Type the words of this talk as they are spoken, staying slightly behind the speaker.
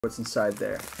what's inside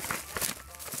there.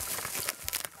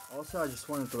 Also, I just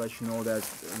wanted to let you know that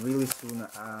really soon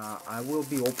I will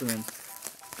be opening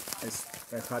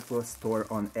a Hot Wheels store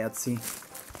on Etsy,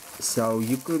 so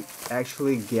you could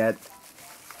actually get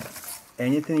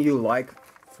anything you like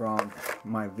from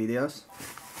my videos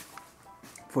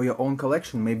for your own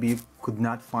collection. Maybe you could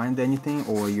not find anything,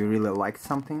 or you really liked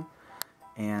something,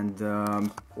 and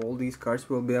all these cars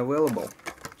will be available.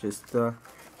 Just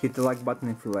hit the like button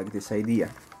if you like this idea.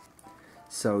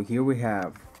 So here we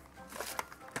have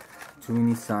two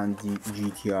Nissan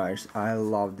GTRs. I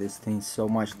love this thing so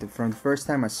much. From the first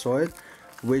time I saw it,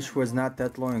 which was not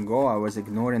that long ago, I was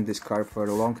ignoring this car for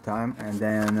a long time, and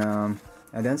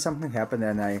then something happened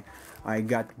and I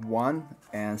got one,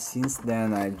 and since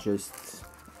then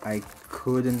I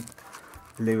couldn't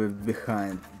leave it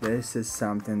behind. This is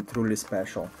something truly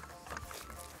special,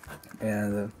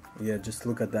 and yeah, just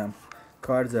look at them.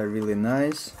 Cars are really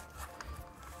nice,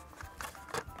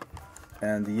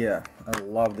 and yeah, I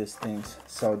love these things.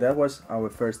 So that was our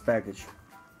first package.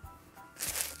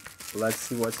 Let's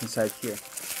see what's inside here.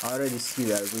 I already see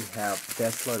that we have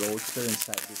Tesla Roadster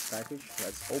inside this package.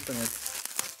 Let's open it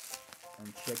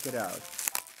and check it out.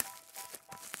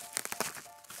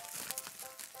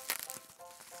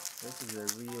 This is a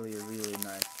really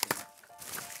nice thing.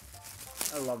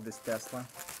 I love this Tesla.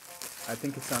 I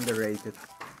think it's underrated.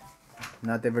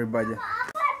 Not everybody.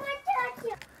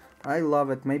 I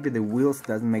love it. Maybe the wheels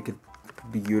doesn't make it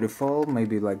beautiful.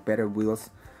 Maybe like better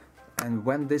wheels. And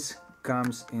when this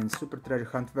comes in Super Treasure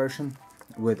Hunt version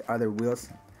with other wheels,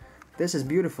 this is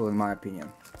beautiful in my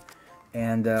opinion.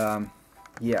 And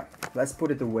yeah, let's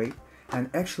put it away. And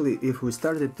actually, if we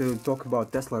started to talk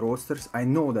about Tesla Roadsters, I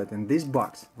know that in this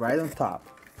box right on top,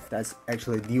 that's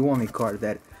actually the only car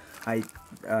that I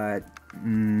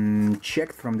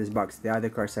checked from this box. The other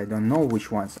cars, I don't know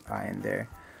which ones are in there.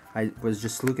 I was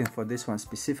just looking for this one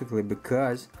specifically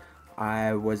because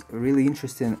I was really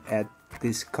interested at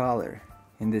this color.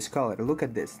 In this color, look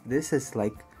at this. This is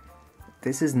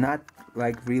not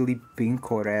like really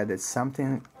pink or red. It's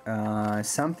something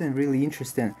really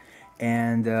interesting,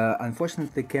 and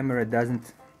unfortunately the camera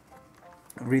doesn't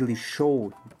really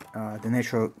show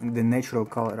the natural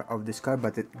color of this car,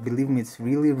 but believe me, it's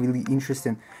really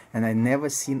interesting, and I never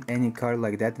seen any car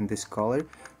like that in this color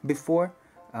before.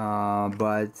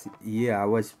 But yeah, I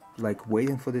was like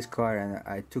waiting for this car, and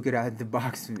I took it out of the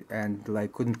box and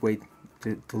like couldn't wait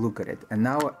to look at it, and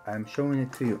now I'm showing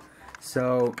it to you.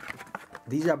 So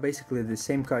these are basically the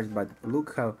same cars, but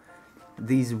look how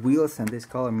these wheels and this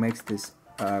color makes this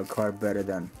car better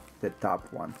than the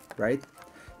top one, right?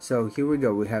 So here we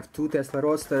go. We have two Tesla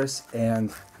Roadsters,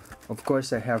 and of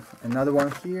course I have another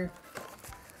one here,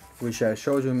 which I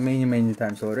showed you many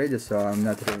times already, so I'm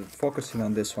not really focusing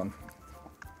on this one.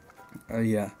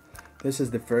 Yeah, this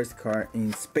is the first car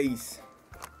in space.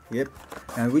 Yep.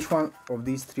 And which one of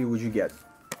these three would you get?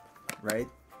 Right?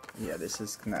 Yeah, this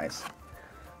is nice.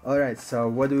 Alright, so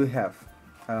what do we have?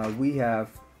 We have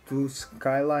two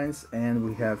Skylines and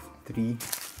we have three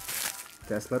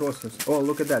Tesla Roadsters. Oh,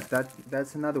 look at that.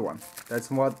 That's another one. That's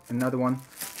another one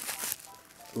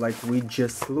like we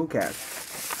just look at.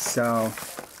 So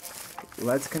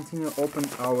let's continue open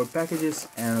our packages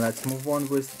and let's move on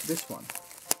with this one.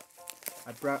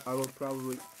 I will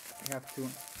probably have to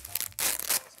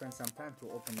spend some time to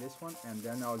open this one, and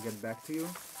then I'll get back to you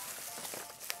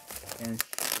and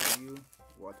show you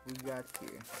what we got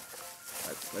here.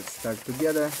 Let's start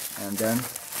together, and then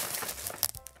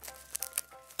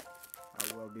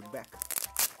I will be back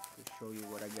to show you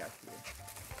what I got here.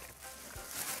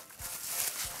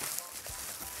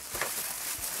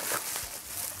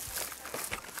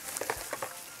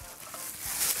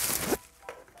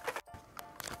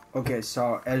 Okay,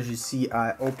 so as you see,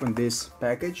 I opened this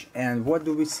package, and what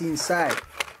do we see inside?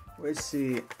 We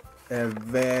see a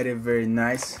very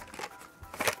nice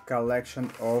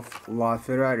collection of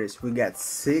LaFerraris. We got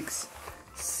 6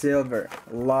 silver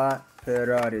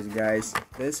LaFerraris, guys.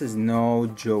 This is no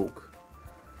joke.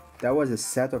 That was a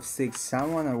set of 6.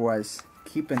 Someone was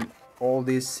keeping all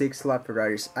these 6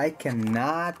 LaFerraris. I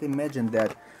cannot imagine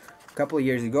that a couple of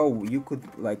years ago you could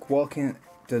like walk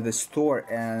into the store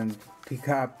and pick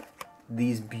up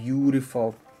these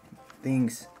beautiful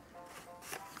things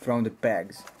from the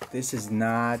bags. This is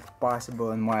not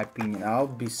possible in my opinion. I'll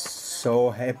be so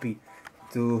happy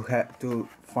to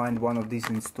find one of these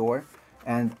in store,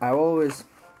 and I always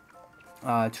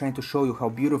trying to show you how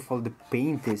beautiful the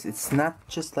paint is. It's not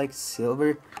just like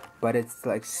silver, but it's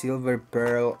like silver,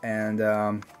 pearl,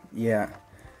 and yeah,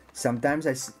 sometimes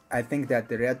I think that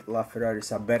the red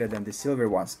LaFerraris are better than the silver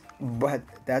ones, but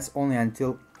that's only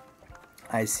until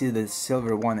I see the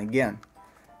silver one again.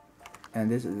 and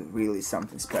this is really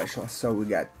something special. So we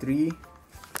got 3,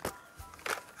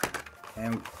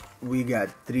 and we got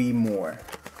 3 more.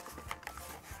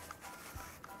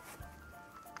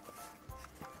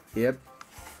 Yep,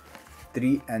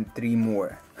 3 and 3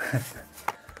 more.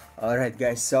 Alright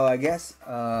guys, so I guess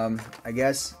I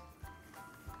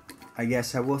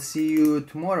will see you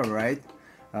tomorrow, right?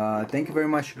 Thank you very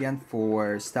much again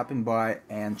for stopping by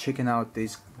and checking out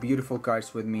these beautiful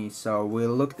cars with me. So we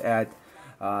looked at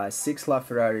 6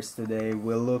 LaFerraris today.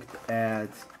 We looked at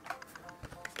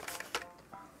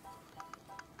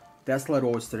Tesla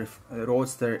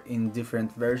Roadster in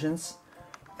different versions,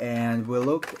 and we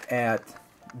looked at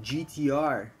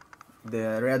GTR,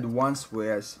 the red ones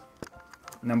with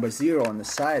number 0 on the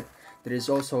side. There is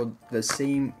also the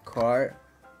same car,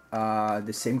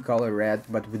 the same color red,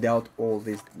 but without all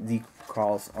these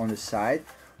decals on the side,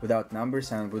 without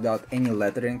numbers and without any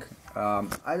lettering.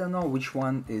 I don't know which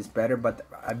one is better, but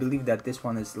I believe that this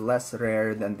one is less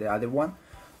rare than the other one.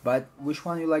 But which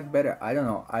one you like better? I don't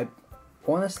know.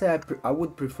 Honestly, I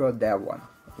would prefer that one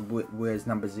with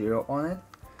number 0 on it.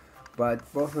 But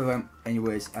both of them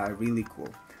anyways are really cool.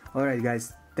 Alright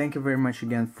guys, thank you very much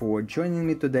again for joining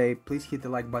me today. Please hit the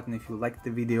like button if you liked the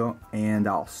video, and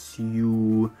I'll see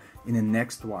you in the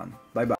next one. Bye bye.